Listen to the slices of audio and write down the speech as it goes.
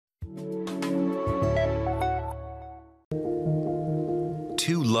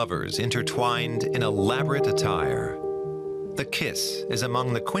two lovers intertwined in elaborate attire. The kiss is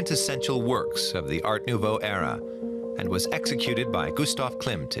among the quintessential works of the Art Nouveau era and was executed by Gustav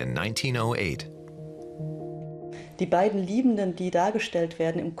Klimt in 1908. The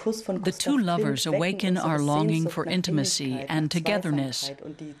two lovers awaken our longing for intimacy and togetherness,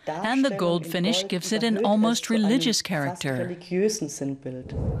 and the gold finish gives it an almost religious character.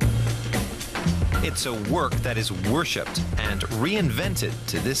 It's a work that is worshipped and reinvented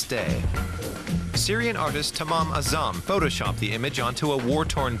to this day. Syrian artist Tamam Azam photoshopped the image onto a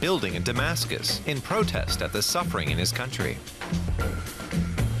war-torn building in Damascus in protest at the suffering in his country.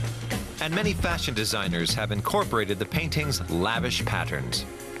 And many fashion designers have incorporated the painting's lavish patterns.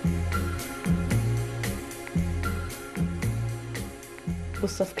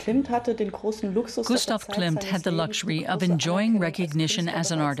 Gustav Klimt had the luxury of enjoying recognition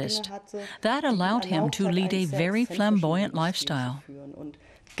as an artist. That allowed him to lead a very flamboyant lifestyle.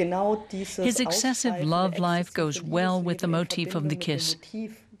 His excessive love life goes well with the motif of the kiss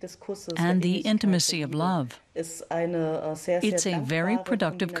and the intimacy of love. It's a very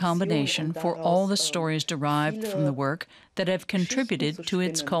productive combination for all the stories derived from the work that have contributed to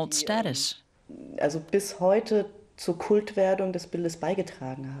its cult status.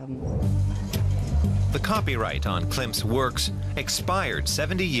 The copyright on Klimt's works expired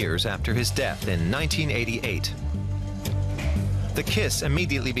 70 years after his death in 1988. The kiss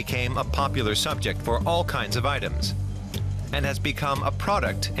immediately became a popular subject for all kinds of items and has become a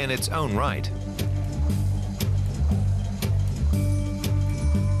product in its own right.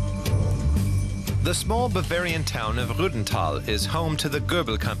 The small Bavarian town of Rüdental is home to the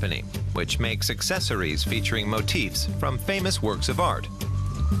Goebel Company, which makes accessories featuring motifs from famous works of art.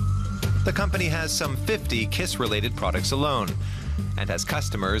 The company has some 50 kiss-related products alone and has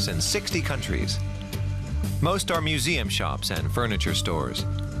customers in 60 countries. Most are museum shops and furniture stores.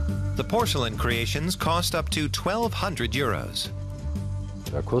 The porcelain creations cost up to 1,200 euros.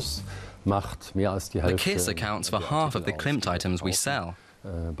 The kiss accounts for half of the Klimt items we sell.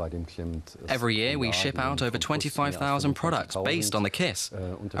 Every year we ship out over 25,000 products based on the kiss,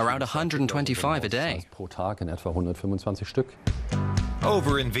 around 125 a day.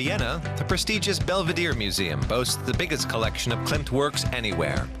 Over in Vienna, the prestigious Belvedere Museum boasts the biggest collection of Klimt works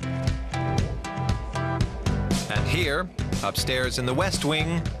anywhere. And here, upstairs in the West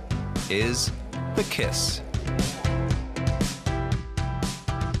Wing, is the kiss.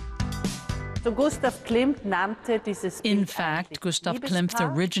 In fact, Gustav Klimt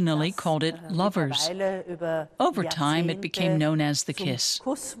originally called it lovers. Over time, it became known as the kiss.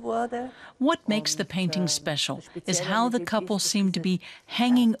 What makes the painting special is how the couple seem to be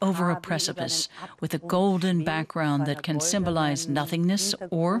hanging over a precipice with a golden background that can symbolize nothingness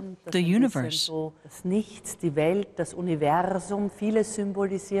or the universe. It's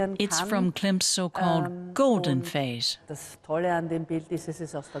from Klimt's so-called golden phase.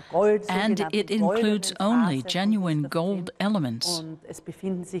 And it includes only genuine gold elements.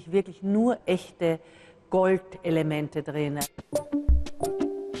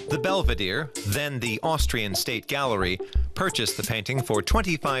 The Belvedere, then the Austrian State Gallery, purchased the painting for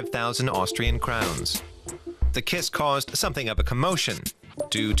 25,000 Austrian crowns. The kiss caused something of a commotion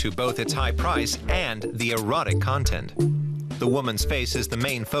due to both its high price and the erotic content. The woman's face is the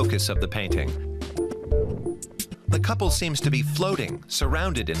main focus of the painting. The couple seems to be floating,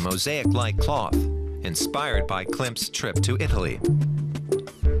 surrounded in mosaic-like cloth, inspired by Klimt's trip to Italy.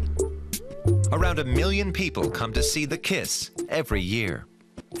 Around 1 million people come to see the kiss every year.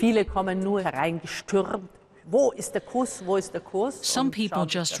 Some people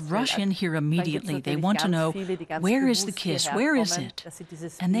just rush in here immediately. They want to know, where is the kiss? Where is it?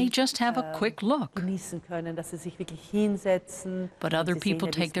 And they just have a quick look. But other people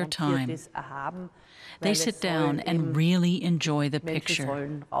take their time. They sit down and really enjoy the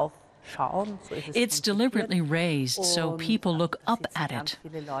picture. It's deliberately raised so people look up at it.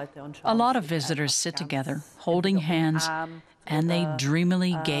 A lot of visitors sit together, holding hands, and they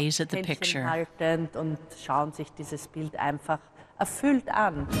dreamily gaze at the picture.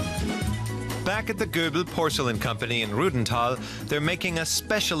 Back at the Goebel Porcelain Company in Rüdental, they're making a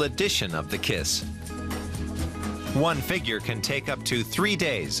special edition of the kiss. One figure can take up to 3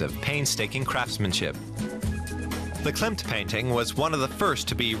 days of painstaking craftsmanship. The Klimt painting was one of the first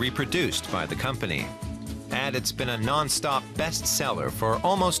to be reproduced by the company, and it's been a non-stop bestseller for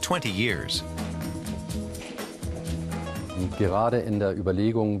almost 20 years. The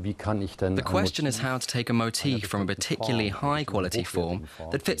question is how to take a motif from a particularly high-quality form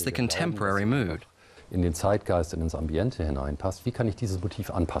that fits the contemporary mood. in den Zeitgeist, ins Ambiente hineinpasst. Wie kann ich dieses Motiv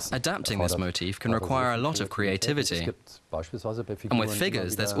anpassen? Adapting this motif can require a lot of creativity. And with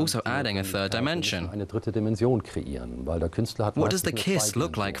figures, there's also adding a third dimension. Eine dritte Dimension kreieren, weil der Künstler hat What does the kiss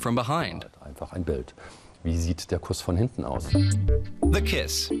look like from behind? Einfach ein Bild. Wie sieht der Kuss von hinten aus? The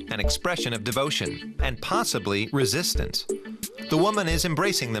kiss, an expression of devotion and possibly resistance. The woman is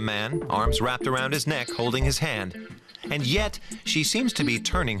embracing the man, arms wrapped around his neck, holding his hand. And yet, she seems to be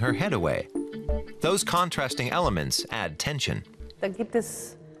turning her head away. Those contrasting elements add tension.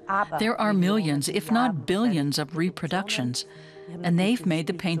 There are millions, if not billions, of reproductions, and they've made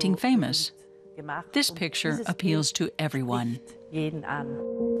the painting famous. This picture appeals to everyone.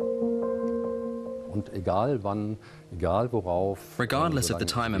 Regardless of the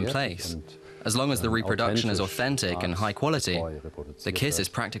time and place, as long as the reproduction is authentic and high quality, the kiss is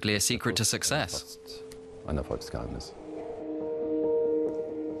practically a secret to success. Ein Erfolgsgeheimnis.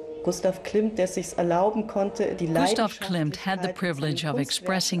 Gustav Klimt had the privilege of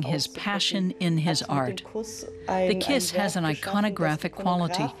expressing his passion in his art. The kiss has an iconographic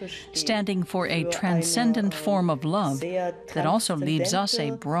quality, standing for a transcendent form of love that also leaves us a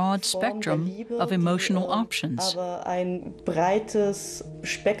broad spectrum of emotional options. Ein breites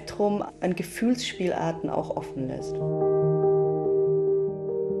Spektrum an Gefühlsspielarten auch offen lässt.